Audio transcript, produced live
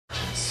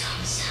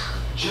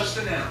just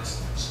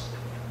announced.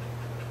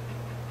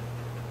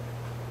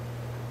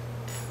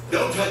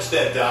 Don't touch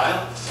that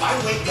dial. I'm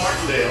Wink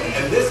Martindale,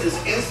 and this is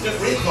Instant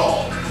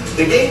Recall,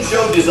 the game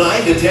show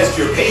designed to test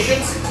your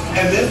patience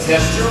and then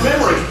test your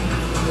memory.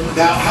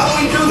 Now, how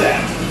do we do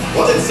that?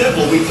 Well, it's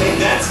simple. We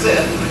take that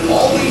set,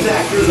 all these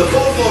actors, a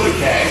boatload of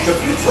cash, a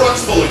few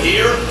trucks full of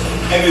gear,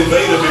 and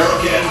invade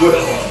America at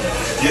will.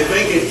 You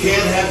think it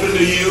can't happen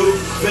to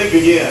you? Think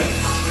again.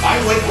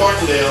 I'm Wink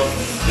Martindale.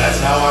 That's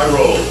how I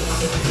roll.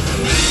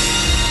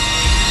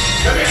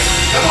 Come here.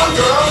 Come on,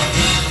 girl.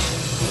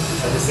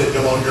 I just said,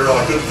 come on, girl.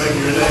 I couldn't think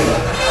of your name.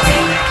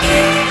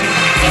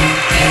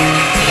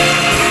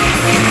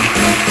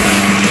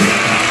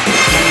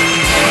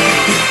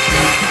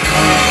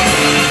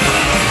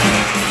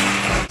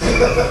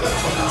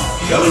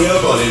 Coming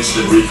up on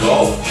Instant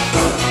Recall,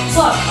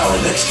 What? our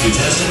next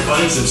contestant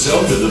finds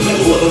himself in the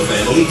middle of a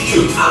family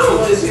feud. I don't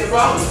know what is your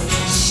problem.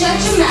 Shut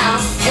your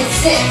mouth and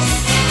sit.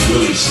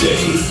 Will he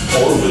stay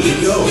or will he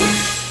go?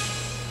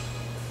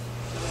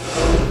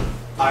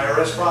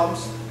 IRS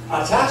problems?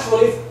 Tax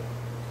relief.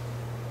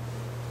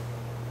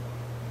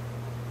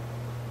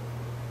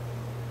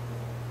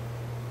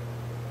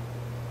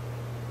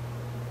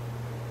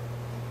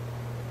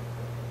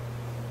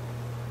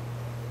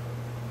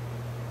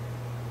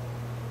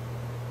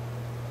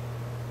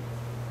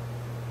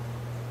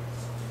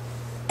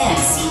 And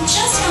see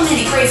just how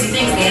many crazy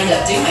things they end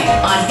up doing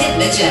on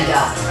Hidden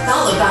Agenda,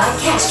 followed by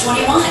Catch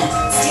 21.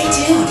 Stay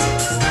tuned.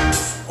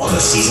 On the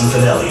season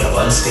finale of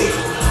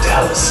Unstable,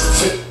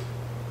 Dallas.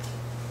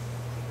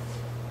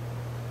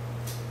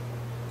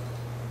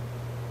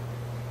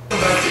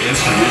 Back to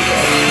Instant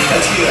Recall.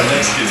 Let's meet our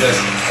next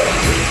contestant.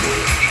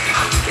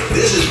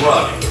 This is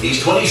Robbie.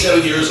 He's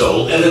 27 years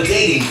old and a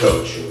dating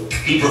coach.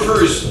 He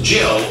prefers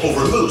gel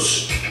over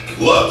mousse,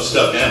 loves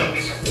stuffed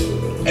animals,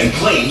 and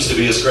claims to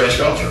be a scratch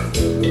golfer.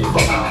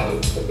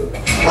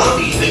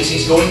 Robbie thinks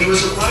he's going to a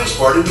surprise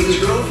party with his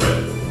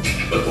girlfriend.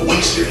 But the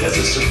Winkster has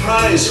a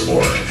surprise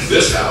for him.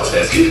 This house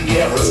has hidden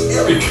cameras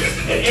everywhere,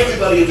 and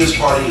everybody at this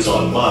party is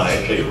on my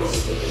payroll.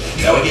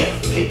 Now again,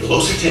 pay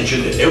close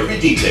attention to every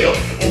detail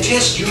and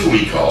test your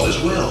recall as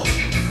well.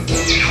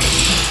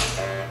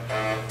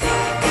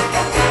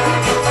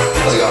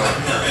 How's it going,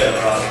 man?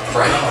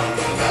 Frank?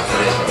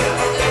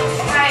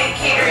 Hi,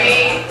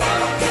 catering.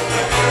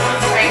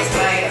 Frank's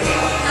wife.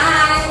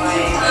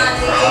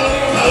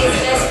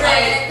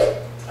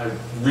 I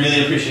really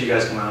appreciate you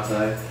guys coming out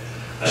tonight.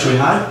 Should we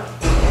hide?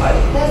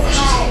 Let's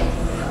hide.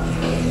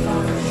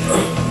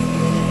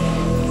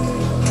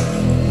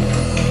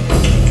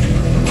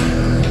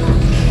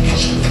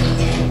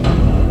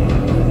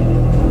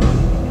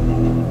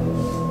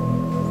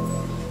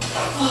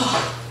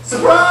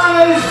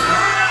 Surprise!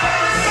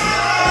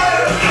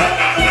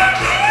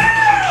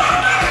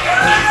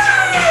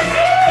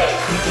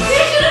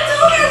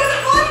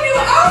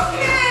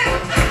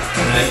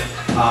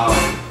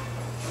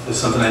 There's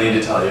something I need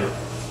to tell you.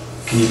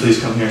 Can you please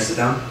come here and sit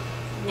down?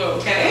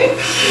 Okay.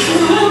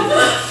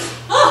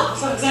 Oh, I'm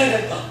so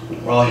excited.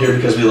 We're all here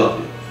because we love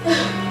you.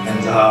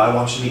 And I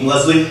want you to meet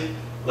Leslie.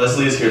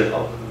 Leslie is here to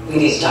help. We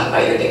need to talk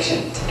about your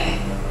addiction today.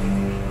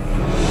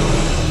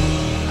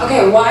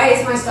 Okay, why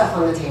is my stuff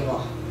on the table?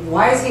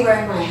 Why is he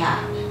wearing my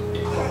hat?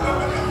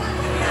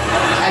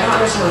 I don't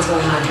understand what's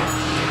going on here.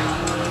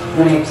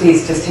 Renee,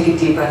 please just take a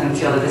deep breath and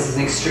feel that this is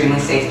an extremely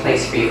safe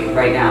place for you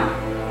right now.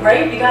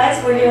 Right, you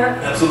guys? We're here?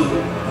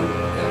 Absolutely.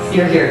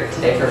 You're here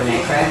today for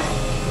Renee, correct?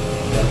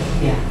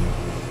 Yeah.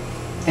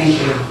 Thank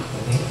you.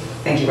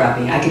 Thank you,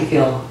 Robbie. I can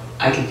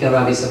feel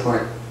Robbie's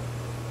support.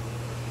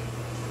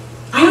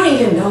 I don't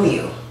even know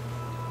you.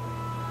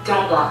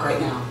 Don't block right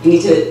now. You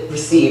need to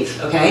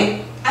receive,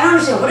 okay? I don't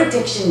understand. What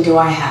addiction do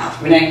I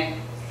have? Renee,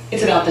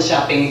 it's about the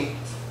shopping.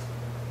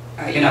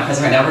 All right, you're not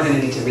present right now. We're going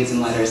to need to read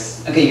some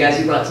letters. Okay, you guys,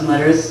 you brought some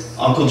letters?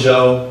 Uncle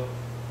Joe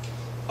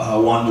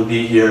wanted to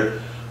be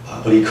here,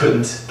 but he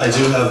couldn't. I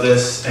do have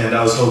this, and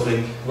I was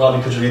hoping...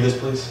 Robbie, could you read this,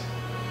 please?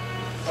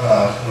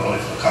 I don't really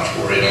feel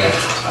comfortable reading it.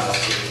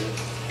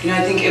 You know,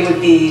 I think it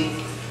would be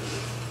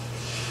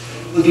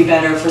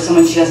better for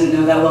someone she doesn't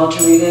know that well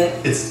to read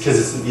it. It's because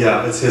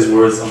it's his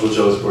words, Uncle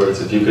Joe's words.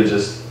 If you could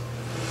just...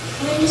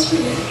 Can I just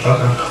read it?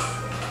 Okay.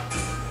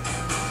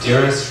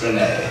 Dearest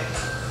Renee,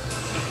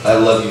 I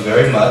love you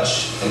very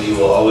much, and you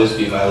will always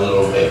be my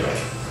little Ray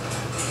Ray.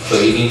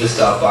 But you need to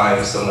stop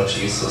buying so much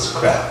useless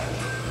crap.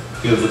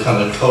 You have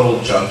become a total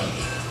junkie.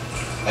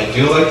 I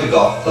do like the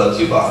golf clubs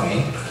you bought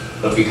me,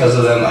 but because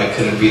of them, I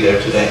couldn't be there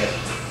today.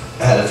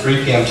 I had a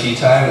 3 p.m. tea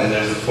time, and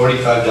there's a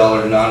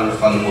 $45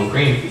 non-refundable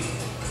green fee.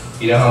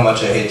 You know how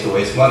much I hate to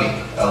waste money,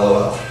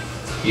 LOL.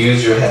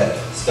 Use your head.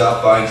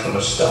 Stop buying so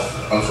much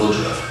stuff, Uncle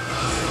Joe.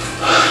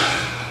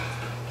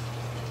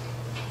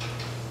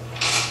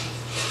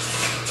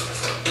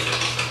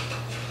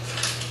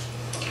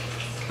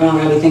 Well,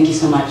 Robbie, thank you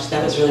so much.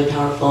 That was really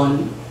powerful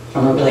and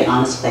from a really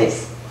honest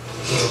place.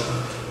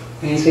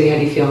 Renee, sweetie, how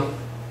do you feel?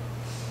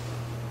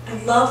 I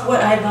love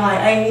what I buy.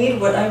 I need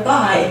what I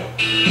buy.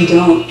 You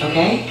don't,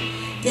 okay?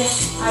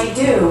 Yes, I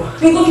do.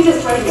 I mean, look at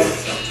this right here.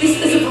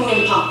 This is a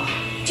balloon pop.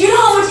 Do you know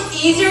how much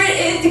easier it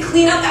is to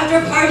clean up after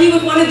a party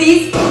with one of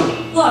these?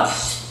 Look,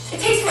 it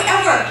takes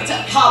forever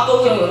to pop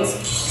balloons.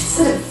 It's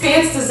an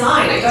advanced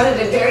design. I got it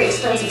at a very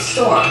expensive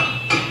store.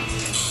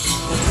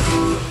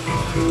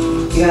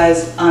 You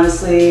guys,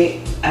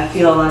 honestly, I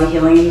feel a lot of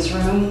healing in this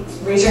room.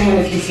 Raise your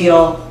hand if you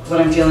feel what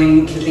I'm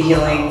feeling with the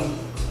healing.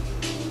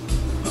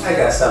 I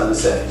got something to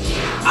say.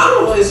 I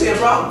don't really see a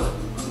problem.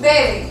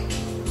 Baby.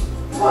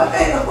 What?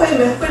 Hey, no, wait a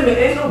minute,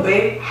 ain't no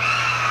baby.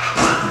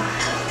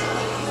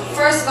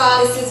 First of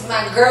all, this is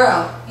my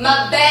girl.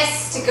 My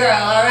best girl,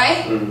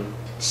 alright?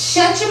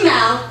 Shut your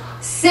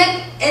mouth,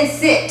 sip and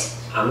sit.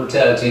 I'm gonna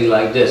tell it to you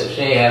like this. If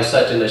she ain't have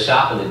such in the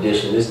shopping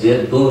edition, this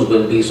booze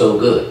wouldn't be so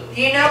good.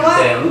 You know what?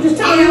 Damn, I'm just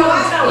telling you you know what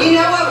I'm what? telling You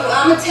know what?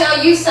 I'm gonna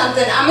tell you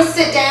something. I'm gonna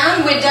sit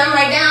down. We're done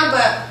right now,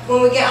 but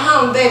when we get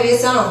home, baby,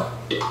 it's on.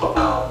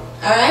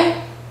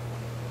 Alright?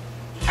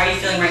 How are you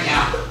feeling right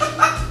now?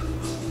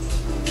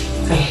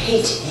 I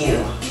hate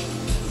you.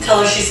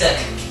 Tell her she's sick.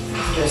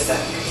 You're sick.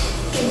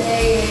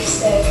 Today you're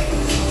sick.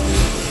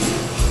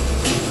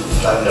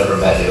 I've never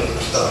met you,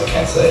 so I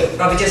can't say it.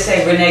 Robbie, just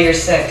say, Renee, you're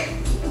sick.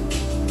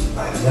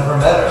 I've never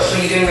met her. What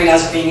you're doing right now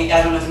is being,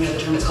 I don't know if you know the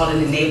term, it's called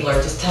an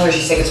enabler. Just tell her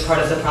she's sick, it's part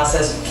of the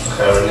process.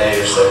 Okay, Renee,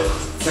 you're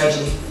sick.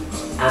 Reggie.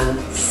 I'm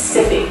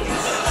sipping.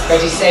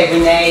 Reggie, say,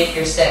 Renee,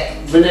 you're sick.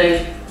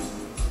 Renee,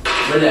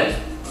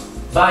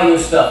 buy your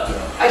stuff,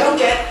 girl. I don't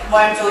get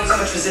why I'm feeling so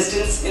much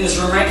resistance in this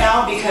room right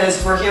now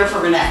because we're here for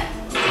Renee.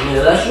 Yeah,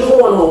 unless you're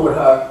going home with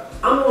her,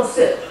 I'm gonna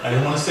sip. I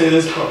didn't want to say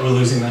this, but we're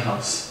losing the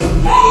house.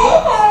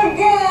 Oh my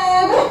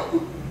god!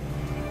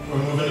 We're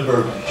moving to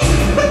Burbank.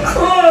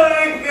 Oh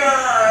my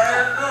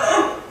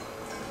god!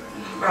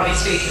 Robbie,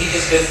 sweetie, can you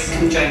just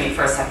come join me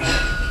for a second?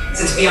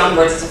 It's beyond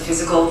words, it's a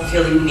physical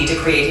feeling we need to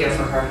create here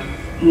for her.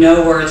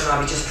 No words,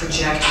 Robbie, just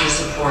project your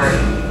support.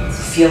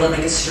 Feel it like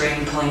a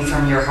string pulling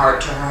from your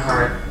heart to her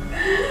heart.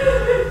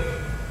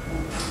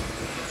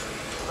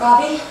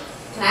 Robbie,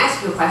 can I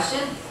ask you a question?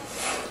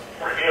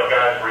 Reveal,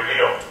 guys,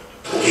 reveal.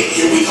 Okay,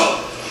 here we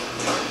go.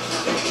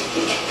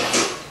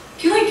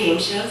 Do you like game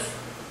shows?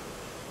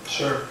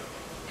 Sure.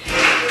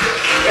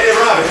 Hey,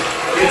 Robbie,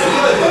 it's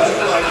good that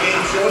you like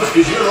game shows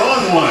because you're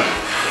on one.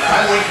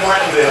 I'm Wink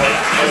Martindale,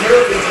 and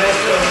you're a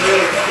contestant on the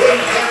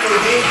Hidden Camera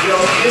Game Show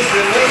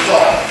Instant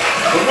Recall.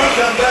 When we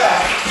come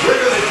back,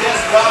 we're going to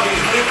test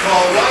Robbie's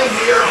recall right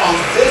here on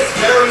this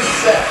very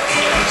set.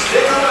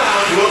 Stick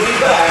around, we'll be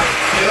back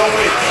in a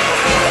week.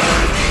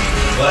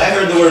 When I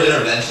heard the word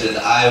intervention,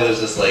 I was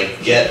just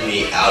like, get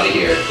me out of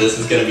here. This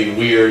is gonna be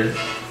weird.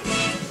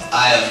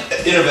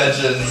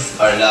 Interventions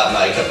are not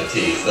my cup of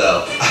tea,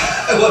 so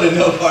I wanted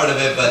no part of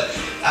it, but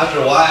after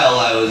a while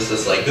I was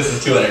just like, this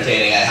is too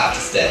entertaining, I have to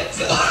stay,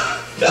 so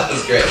that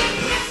was great.